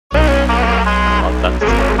that.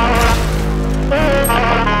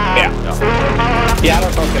 Yeah. Yeah,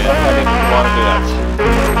 that's okay. I didn't want to do that.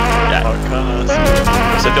 Yeah.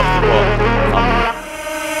 78 på. Ja.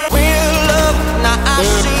 Real love, now I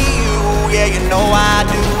see you. Yeah, you know I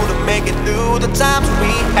do to make it through the times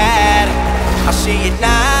we had. I see it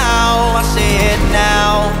now, I see it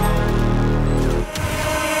now.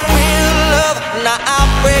 Real love, now I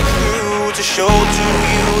break through to show to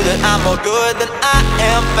you that I'm more good than I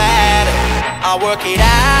am bad. I work it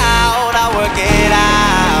out, I work it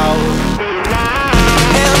out.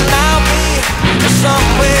 And I'll be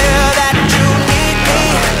somewhere that you need me,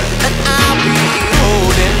 and I'll be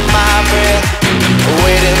holding my breath,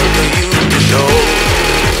 waiting for you to show.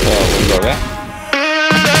 Så, går det.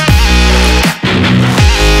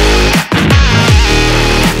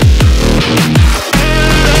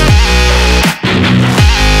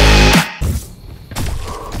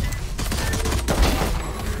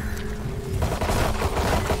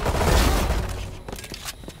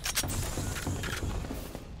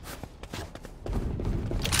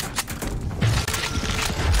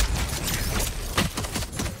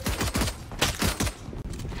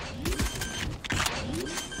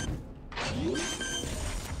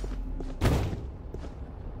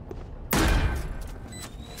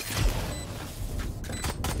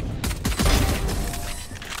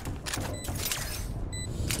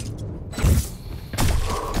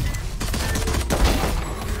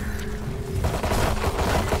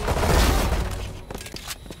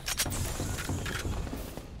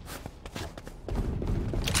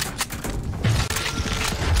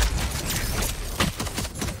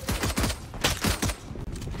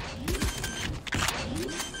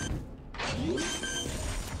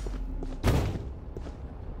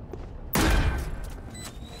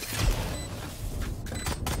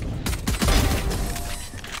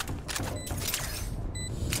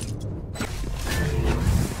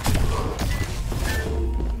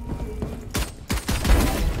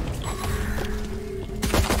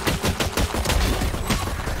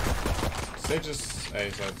 Sage is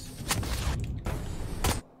A side.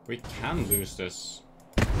 We can lose this.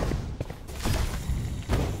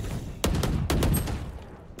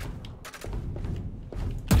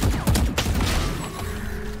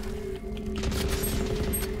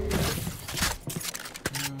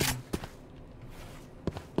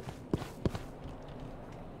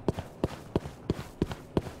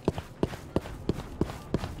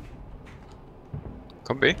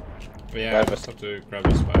 Come B. Yeah, I just have to grab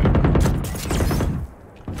his spy.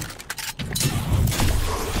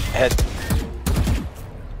 Head.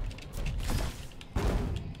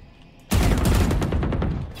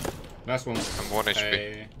 Last one. I'm 1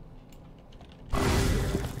 HP.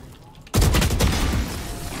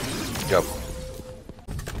 Job.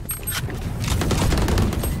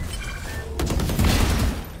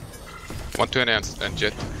 One 20 and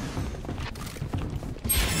jet.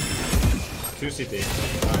 2 CT.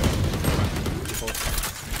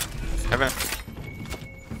 Heaven.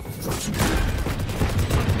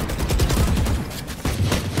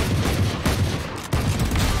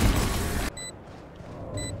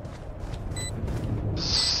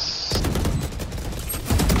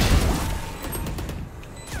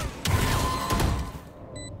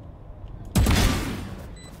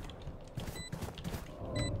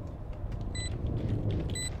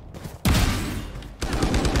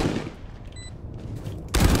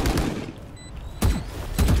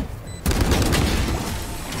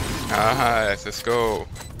 Ah, let's go.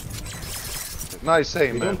 Nice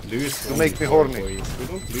aim, We man. don't lose. You make me horny. We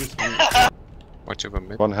don't lose. Watch over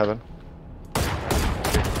mid. One heaven.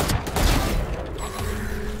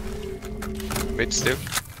 Mid still.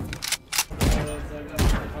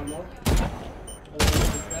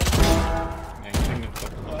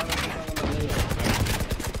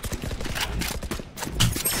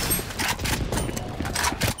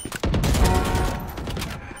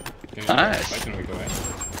 Nice. Can we go in?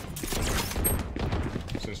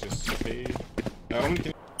 Since just CP.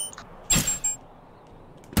 Only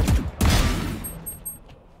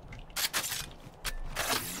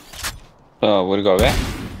Så, hvor går vi?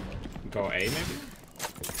 go A maybe?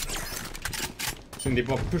 Siden de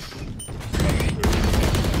bare push.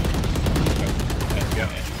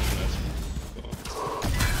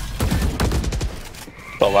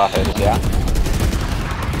 Så hva er høyre siden?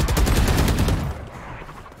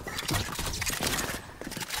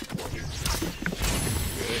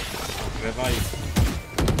 Revive.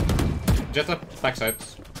 Jet up, backside.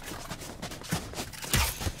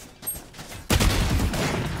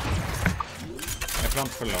 I plant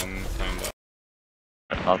for long, kinda.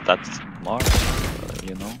 Not that smart,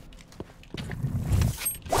 you know.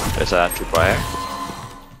 There's an entry prior.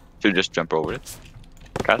 Should just jump over it.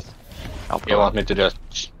 Cast. You want me to just...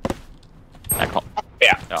 I can't.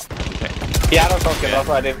 Yeah. Ja, okay. Piano talking, that's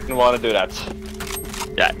why I didn't want to do that.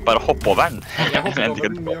 Ja, bare hopp over den. Jeg hopper Vent over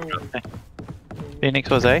ikke den, at- yo. Phoenix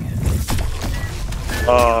was A.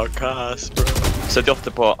 Åh, cast, bro.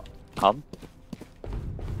 78 på han.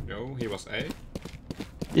 Yo, he was A.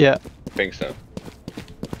 Yeah. I think so.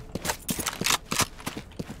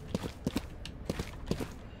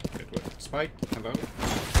 Wait, what? Spike, hello?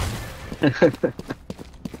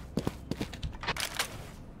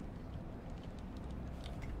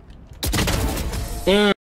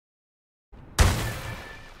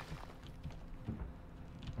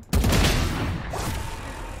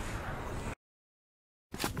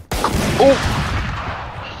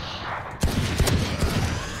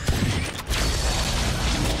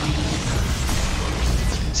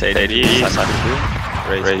 Say D, side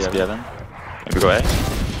 2. Raise B11. Maybe go A.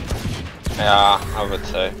 Yeah, I would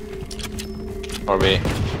say. Or B.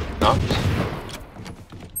 No?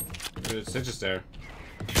 Sage is there.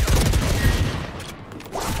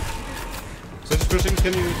 Sage is pushing,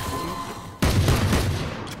 can you...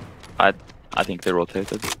 I think they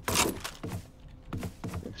rotated.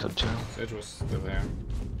 So too. Sage was still there.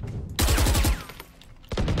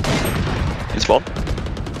 It's one.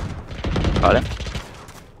 Got him.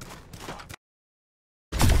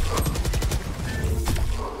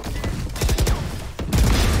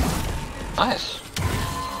 Nice.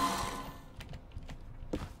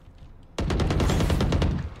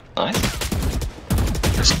 Nice.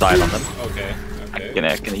 Just dive on them. Okay, okay.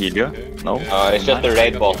 I can heal you. Okay. No? It's just the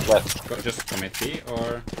raid boss left. Just commit B,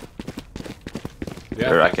 or...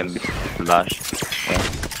 Or I can flash. Yeah.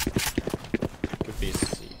 Could be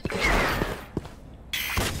C.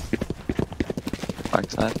 Like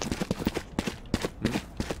that.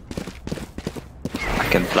 I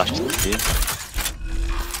can flash to B.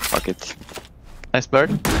 Fuck it. Nice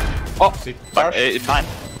bird. Oh, C. Fuck, it's fine.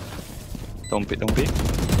 Don't be.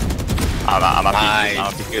 I'm a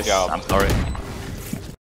Nice. because job. I'm sorry.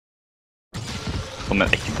 Som en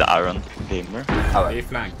äkta Iron gamer. I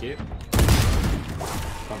flanker.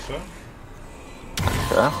 Kanskje?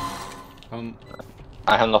 Yeah. Han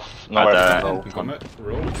I have nowhere to go. enten kommer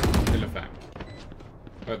Rose eller flank.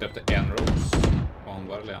 Og jeg drepte en Rose, og han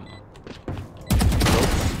var alene.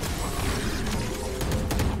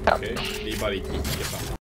 Ja. Ok, de bare gikk ikke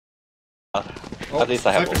sammen. At least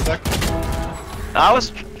I have one. Stack. I was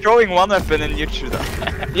throwing one weapon and you threw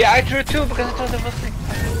that. Yeah, I drew two because I thought there was like...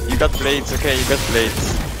 You got blades, okay, you got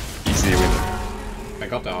blades. Easy win. Jeg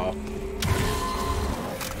got det av.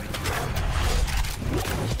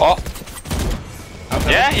 Oh!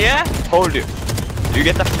 Yeah, hold you. You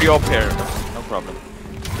get a free up here, no problem.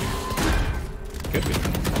 Could be.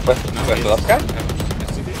 Where's the last guy?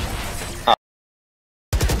 SCD.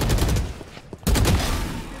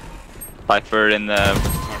 Cypher in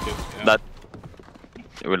Market, yeah. that.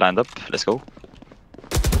 We lined up, let's go.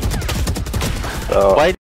 So...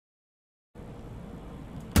 Why